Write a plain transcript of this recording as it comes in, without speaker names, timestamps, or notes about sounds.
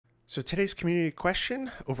So today's community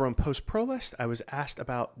question over on Post Pro List, I was asked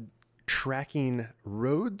about tracking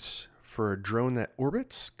roads for a drone that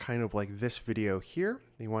orbits, kind of like this video here.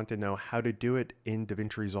 They want to know how to do it in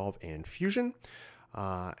DaVinci Resolve and Fusion.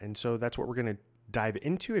 And so that's what we're going to dive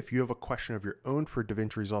into. If you have a question of your own for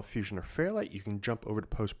DaVinci Resolve Fusion or Fairlight, you can jump over to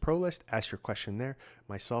Post Pro List, ask your question there.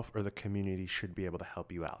 Myself or the community should be able to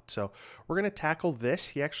help you out. So we're going to tackle this.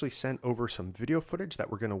 He actually sent over some video footage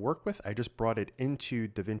that we're going to work with. I just brought it into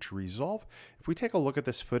DaVinci Resolve. If we take a look at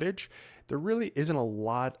this footage, there really isn't a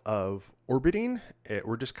lot of orbiting.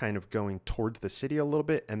 We're just kind of going towards the city a little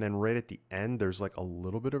bit, and then right at the end there's like a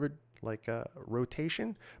little bit of a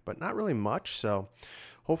rotation, but not really much. So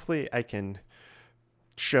hopefully I can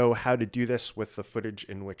show how to do this with the footage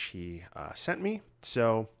in which he sent me.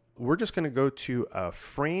 So we're just going to go to a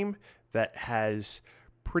frame that has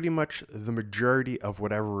pretty much the majority of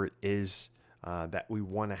whatever it is that we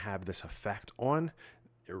want to have this effect on,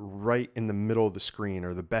 right in the middle of the screen,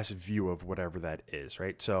 or the best view of whatever that is,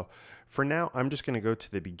 right? So for now, I'm just going to go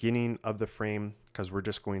to the beginning of the frame because we're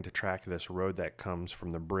just going to track this road that comes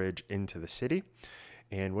from the bridge into the city.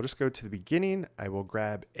 And we'll just go to the beginning. I will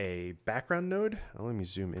grab a background node. Let me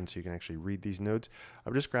zoom in so you can actually read these nodes.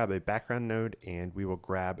 I'll just grab a background node and we will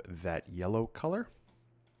grab that yellow color.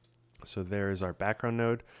 So there is our background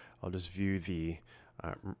node. I'll just view the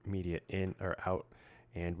media in or out,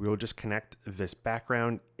 and we will just connect this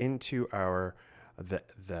background into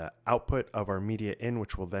the output of our media in,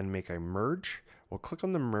 which will then make a merge. We'll click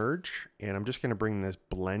on the merge, and I'm just going to bring this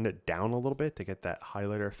blend down a little bit to get that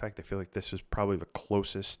highlighter effect. I feel like this is probably the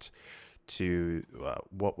closest to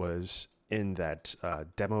what was in that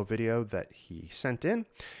demo video that he sent in.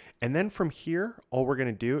 And then from here, all we're going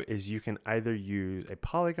to do is you can either use a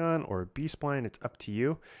polygon or a B-spline. It's up to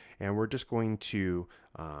you. And we're just going to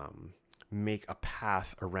make a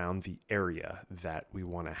path around the area that we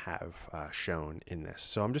want to have shown in this.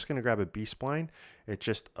 So I'm just going to grab a B-spline. It's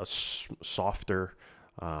just a softer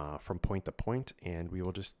from point to point, and we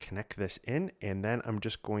will just connect this in. And then I'm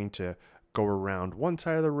just going to go around one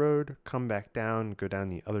side of the road, come back down, go down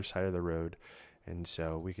the other side of the road. And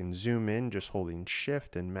so we can zoom in just holding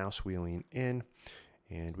shift and mouse wheeling in,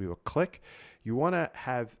 and we will click. You want to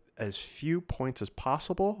have as few points as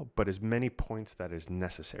possible, but as many points that is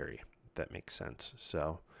necessary. That makes sense.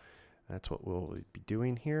 So that's what we'll be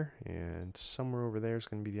doing here, and somewhere over there is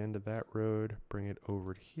going to be the end of that road. Bring it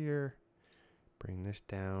over to here, bring this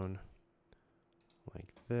down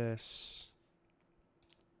like this,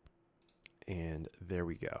 and there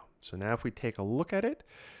we go. So now if we take a look at it,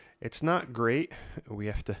 it's not great. We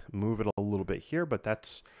have to move it a little bit here, but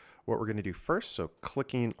that's what we're going to do first. So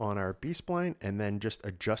clicking on our B-spline and then just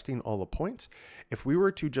adjusting all the points. If we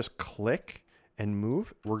were to just click and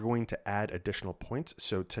move, we're going to add additional points.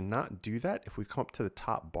 So to not do that, if we come up to the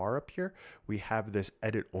top bar up here, we have this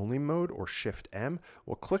edit only mode, or shift M.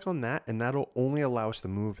 We'll click on that, and that'll only allow us to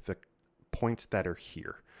move the points that are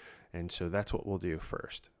here. And so that's what we'll do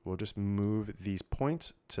first. We'll just move these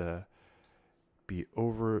points to be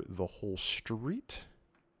over the whole street.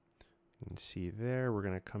 You can see there, we're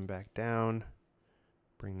going to come back down,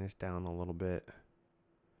 bring this down a little bit,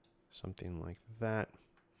 something like that.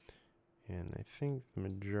 And I think the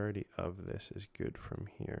majority of this is good from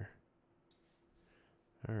here.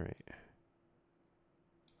 All right,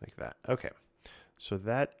 like that. Okay, so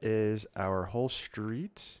that is our whole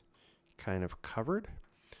street kind of covered.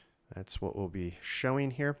 That's what we'll be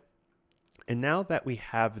showing here. And now that we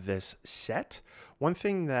have this set, one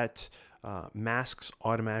thing that masks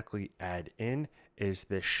automatically add in is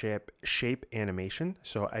the shape animation.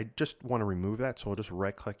 So I just want to remove that. So we'll just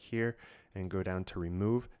right click here and go down to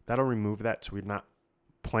remove. That'll remove that, so we're not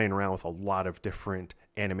playing around with a lot of different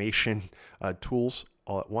animation tools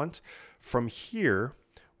all at once. From here,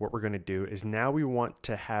 what we're going to do is now we want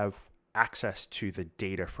to have access to the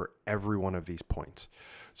data for every one of these points.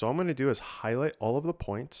 So all I'm going to do is highlight all of the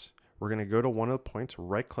points. We're going to go to one of the points,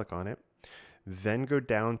 right click on it, then go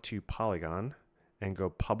down to polygon and go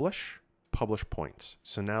publish points.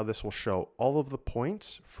 So now this will show all of the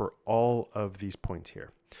points for all of these points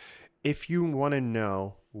here. If you want to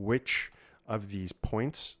know which of these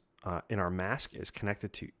points in our mask is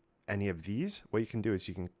connected to any of these, what you can do is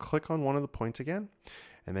you can click on one of the points again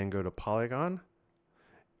and then go to polygon,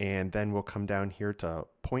 and then we'll come down here to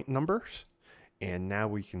point numbers, and now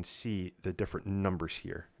we can see the different numbers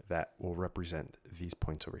here that will represent these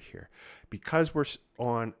points over here. Because we're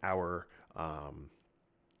on our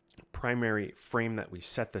primary frame that we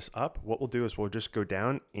set this up, what we'll do is we'll just go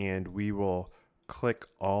down and we will click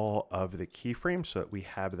all of the keyframes so that we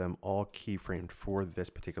have them all keyframed for this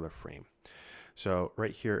particular frame. So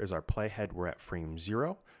right here is our playhead. We're at frame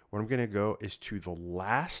 0. what I'm going to go is to the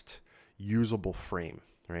last usable frame,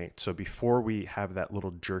 right? So before we have that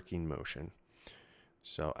little jerking motion.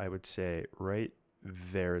 So I would say right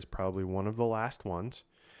there is probably one of the last ones.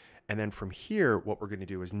 And then from here, what we're going to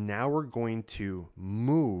do is now we're going to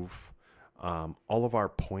move all of our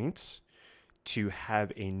points to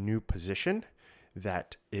have a new position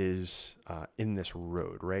that is in this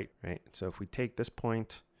road, right? So if we take this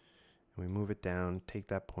point and we move it down, take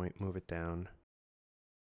that point, move it down.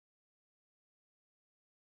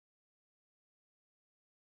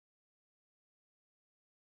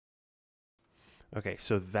 Okay,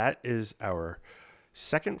 so that is our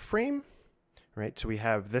second frame, right? So we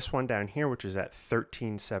have this one down here, which is at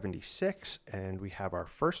 1376, and we have our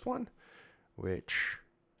first one, which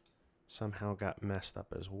somehow got messed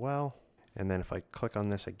up as well. And then if I click on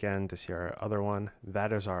this again to see our other one,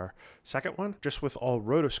 that is our second one. Just with all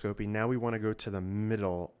rotoscoping, now we want to go to the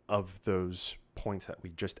middle of those points that we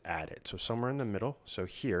just added. So somewhere in the middle, so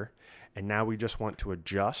here, and now we just want to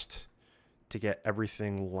adjust to get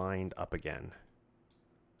everything lined up again.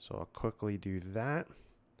 So I'll quickly do that.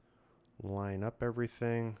 Line up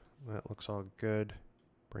everything. That looks all good.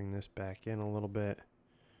 Bring this back in a little bit.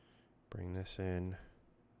 Bring this in.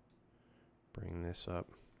 Bring this up.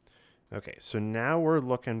 Okay, so now we're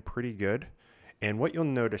looking pretty good. And what you'll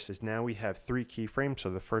notice is now we have 3 keyframes. So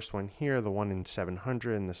the first one here, the one in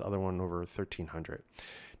 700, and this other one over 1300.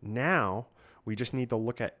 Now we just need to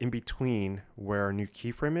look at in between where our new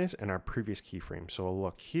keyframe is and our previous keyframe. So we'll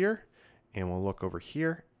look here and we'll look over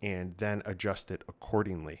here and then adjust it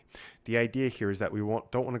accordingly. The idea here is that we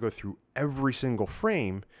don't want to go through every single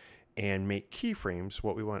frame and make keyframes.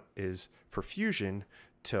 What we want is for Fusion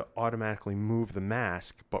to automatically move the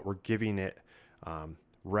mask, but we're giving it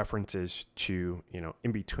references to,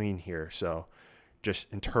 in between here. So just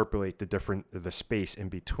interpolate the space in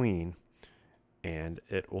between, and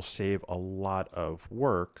it will save a lot of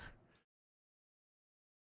work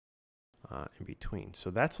in between. So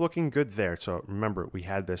that's looking good there. So remember, we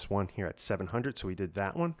had this one here at 700, so we did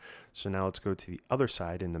that one. So now let's go to the other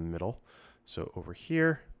side in the middle. So over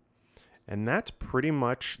here, and that's pretty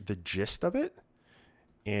much the gist of it.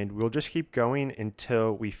 And we'll just keep going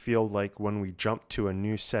until we feel like when we jump to a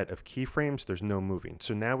new set of keyframes, there's no moving.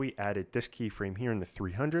 So now we added this keyframe here in the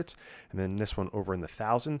 300s, and then this one over in the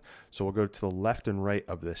 1000. So we'll go to the left and right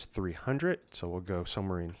of this 300. So we'll go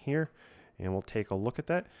somewhere in here, and we'll take a look at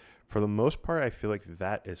that. For the most part, I feel like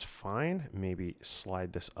that is fine. Maybe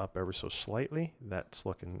slide this up ever so slightly. That's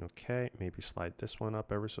looking okay. Maybe slide this one up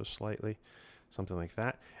ever so slightly, something like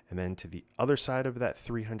that. And then to the other side of that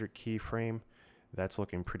 300 keyframe, that's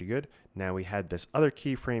looking pretty good. Now we had this other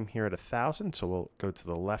keyframe here at 1000, so we'll go to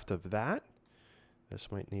the left of that.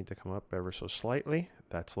 This might need to come up ever so slightly.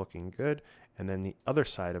 That's looking good. And then the other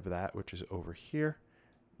side of that, which is over here,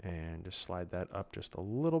 and just slide that up just a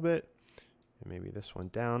little bit, and maybe this one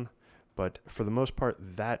down. But for the most part,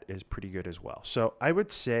 that is pretty good as well. So I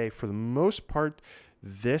would say for the most part,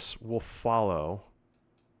 this will follow,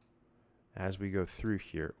 as we go through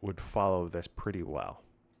here, would follow this pretty well.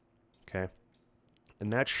 Okay.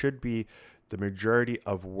 And that should be the majority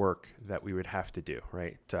of work that we would have to do,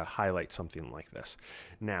 right, to highlight something like this.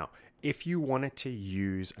 Now, if you wanted to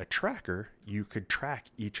use a tracker, you could track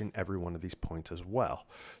each and every one of these points as well.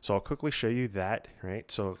 So I'll quickly show you that, right?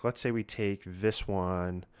 So let's say we take this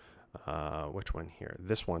one, which one here?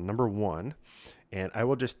 This one, number 1, and I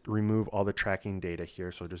will just remove all the tracking data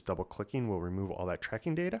here. So just double clicking will remove all that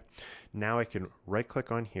tracking data. Now I can right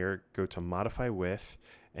click on here, go to modify with,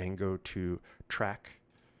 and go to track,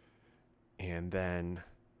 and then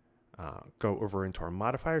go over into our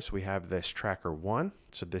modifiers. So we have this tracker 1.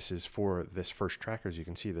 So this is for this first tracker. As you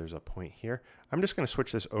can see, there's a point here. I'm just going to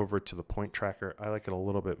switch this over to the point tracker. I like it a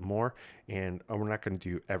little bit more, and we're not going to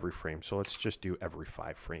do every frame. So let's just do every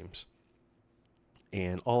 5 frames.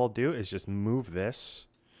 And all I'll do is just move this,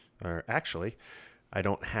 or actually, I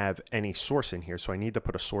don't have any source in here, so I need to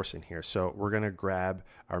put a source in here. So we're going to grab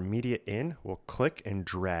our media in, we'll click and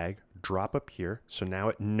drag, drop up here. So now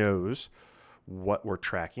it knows what we're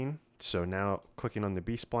tracking. So now clicking on the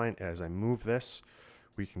B-spline, as I move this,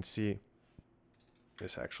 we can see,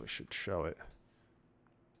 this actually should show it.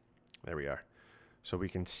 There we are. So we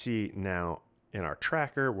can see now in our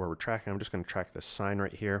tracker where we're tracking, I'm just going to track this sign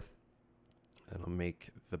right here. And I'll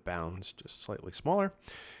make the bounds just slightly smaller.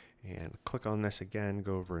 And click on this again,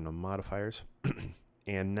 go over into modifiers.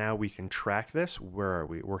 And now we can track this. Where are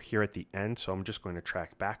we? We're here at the end, so I'm just going to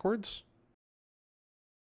track backwards.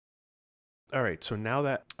 All right, so now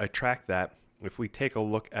that I tracked that, if we take a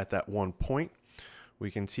look at that one point,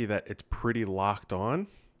 we can see that it's pretty locked on,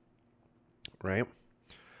 right?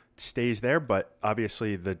 stays there, but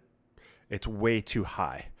obviously it's way too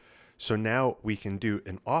high. So now we can do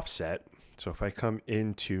an offset. So if I come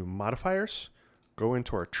into modifiers, go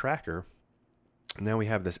into our tracker, now we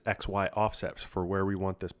have this XY offset for where we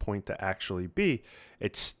want this point to actually be.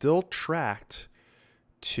 It's still tracked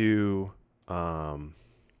to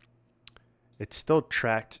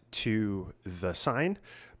the sign,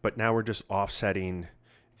 but now we're just offsetting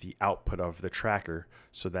the output of the tracker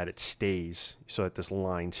so that this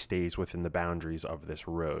line stays within the boundaries of this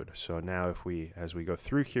road. So now as we go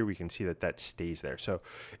through here, we can see that stays there. So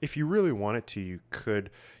if you really wanted to, you could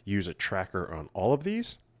use a tracker on all of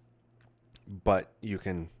these, but you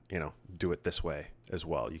can, do it this way as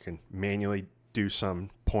well. You can manually do some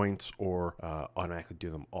points or automatically do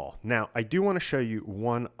them all. Now, I do want to show you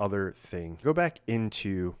one other thing. Go back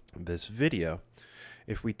into this video.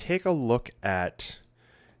 If we take a look at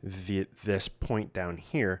this point down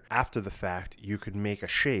here, after the fact, you could make a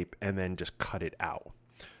shape and then just cut it out.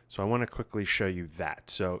 So I want to quickly show you that.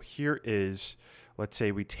 So here is, let's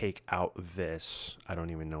say we take out this, I don't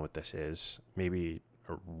even know what this is, maybe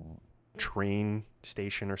a train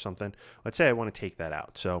station or something. Let's say I want to take that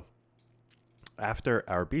out. So after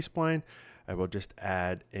our B-spline, I will just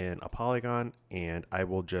add in a polygon and I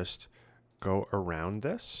will just go around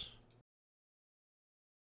this.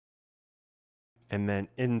 And then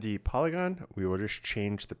in the polygon, we will just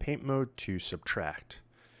change the paint mode to subtract.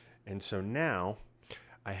 And so now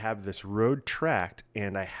I have this road tracked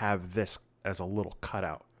and I have this as a little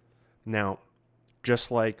cutout. Now,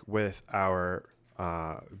 just like with our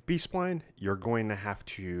B-spline, you're going to have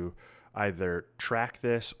to either track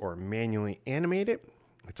this or manually animate it.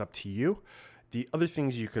 It's up to you. The other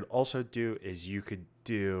things you could also do is you could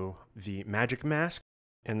do the magic mask.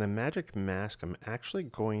 And the magic mask, I'm actually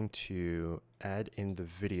going to add in the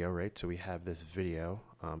video, right? So we have this video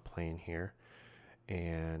playing here,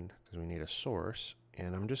 and because we need a source,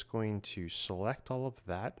 and I'm just going to select all of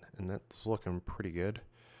that, and that's looking pretty good.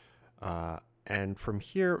 And from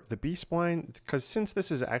here, the B-spline, because since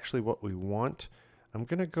this is actually what we want, I'm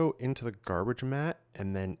gonna go into the garbage mat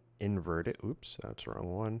and then invert it. Oops, that's the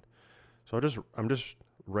wrong one. So I'm just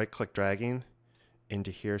right-click dragging into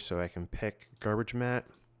here so I can pick garbage mat,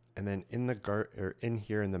 and then in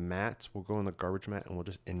here in the mats, we'll go in the garbage mat and we'll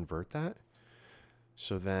just invert that.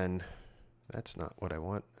 So then that's not what I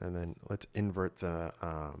want. And then let's invert the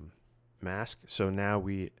mask. So now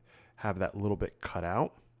we have that little bit cut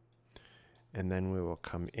out, and then we will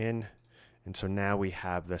come in. And so now we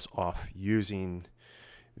have this off using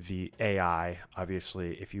the AI.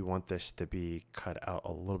 Obviously, if you want this to be cut out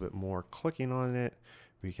a little bit more, clicking on it,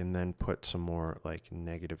 we can then put some more like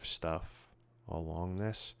negative stuff along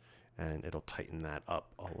this, and it'll tighten that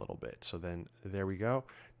up a little bit. So then there we go.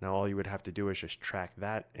 Now all you would have to do is just track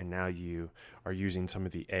that, and now you are using some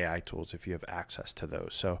of the AI tools if you have access to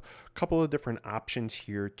those. So a couple of different options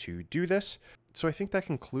here to do this. So I think that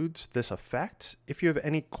concludes this effect. If you have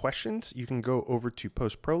any questions, you can go over to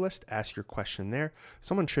Post Pro List, ask your question there.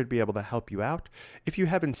 Someone should be able to help you out. If you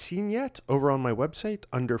haven't seen yet, over on my website,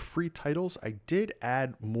 under free titles, I did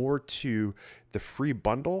add more to the free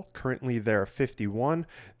bundle. Currently there are 51.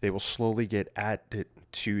 They will slowly get added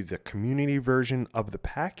to the community version of the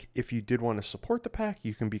pack. If you did want to support the pack,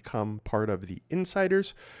 you can become part of the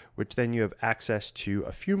insiders, which then you have access to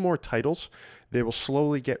a few more titles. They will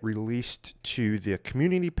slowly get released to the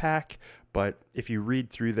community pack, but if you read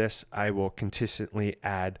through this, I will consistently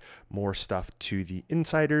add more stuff to the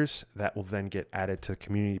insiders that will then get added to the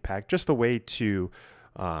community pack. Just a way to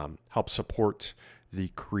help support the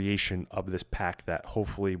creation of this pack that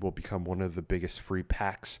hopefully will become one of the biggest free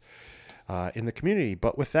packs in the community.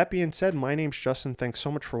 But with that being said, my name's Justin. Thanks so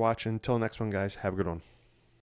much for watching. Until next one, guys, have a good one.